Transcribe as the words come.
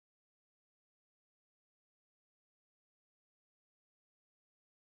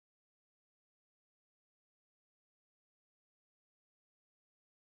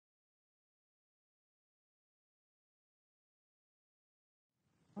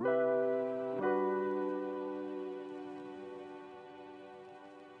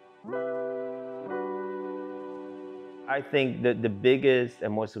I think that the biggest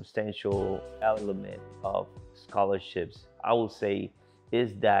and most substantial element of scholarships, I will say,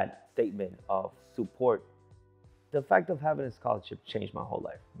 is that statement of support. The fact of having a scholarship changed my whole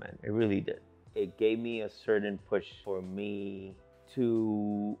life, man. It really did. It gave me a certain push for me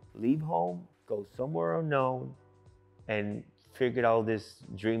to leave home, go somewhere unknown, and figured out this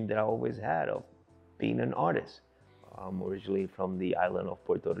dream that I always had of being an artist. I'm originally from the island of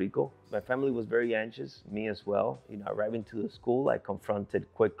Puerto Rico. My family was very anxious, me as well. Arriving to the school, I confronted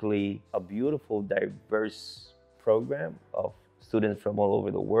quickly a beautiful, diverse program of students from all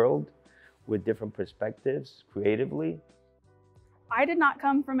over the world with different perspectives creatively. I did not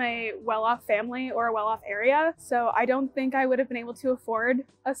come from a well-off family or a well-off area, so I don't think I would have been able to afford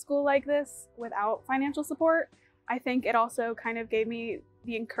a school like this without financial support. I think it also kind of gave me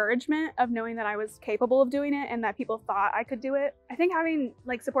the encouragement of knowing that I was capable of doing it and that people thought I could do it. I think having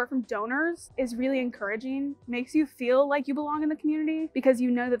support from donors is really encouraging, makes you feel like you belong in the community because you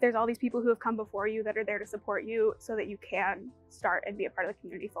know that there's all these people who have come before you that are there to support you so that you can start and be a part of the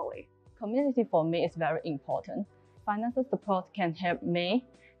community fully. Community for me is very important. Financial support can help me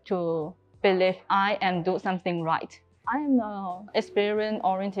to believe I am doing something right. I am an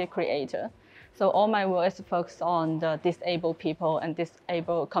experience-oriented creator, so all my work is focused on the disabled people and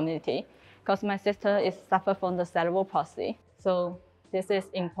disabled community because my sister is suffer from the cerebral palsy. So this is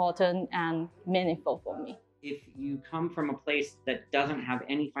important and meaningful for me. If you come from a place that doesn't have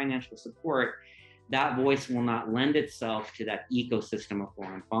any financial support, that voice will not lend itself to that ecosystem of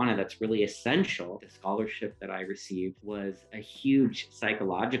flora and fauna that's really essential. The scholarship that I received was a huge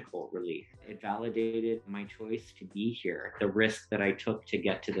psychological relief. It validated my choice to be here, the risk that I took to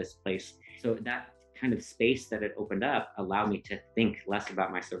get to this place. So that kind of space that it opened up allowed me to think less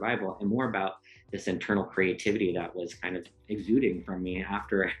about my survival and more about this internal creativity that was kind of exuding from me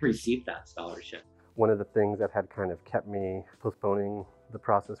after I received that scholarship. One of the things that had kind of kept me postponing the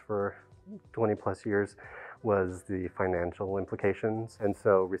process for 20 plus years was the financial implications. And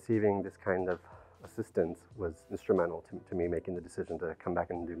so receiving this kind of assistance was instrumental to me making the decision to come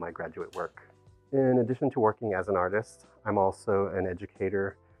back and do my graduate work. In addition to working as an artist, I'm also an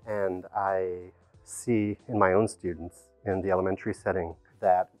educator, and I see in my own students in the elementary setting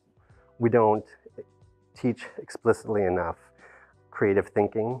that we don't teach explicitly enough creative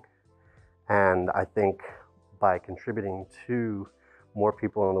thinking. And I think by contributing to more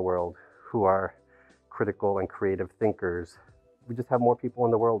people in the world who are critical and creative thinkers, we just have more people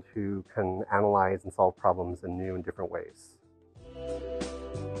in the world who can analyze and solve problems in new and different ways.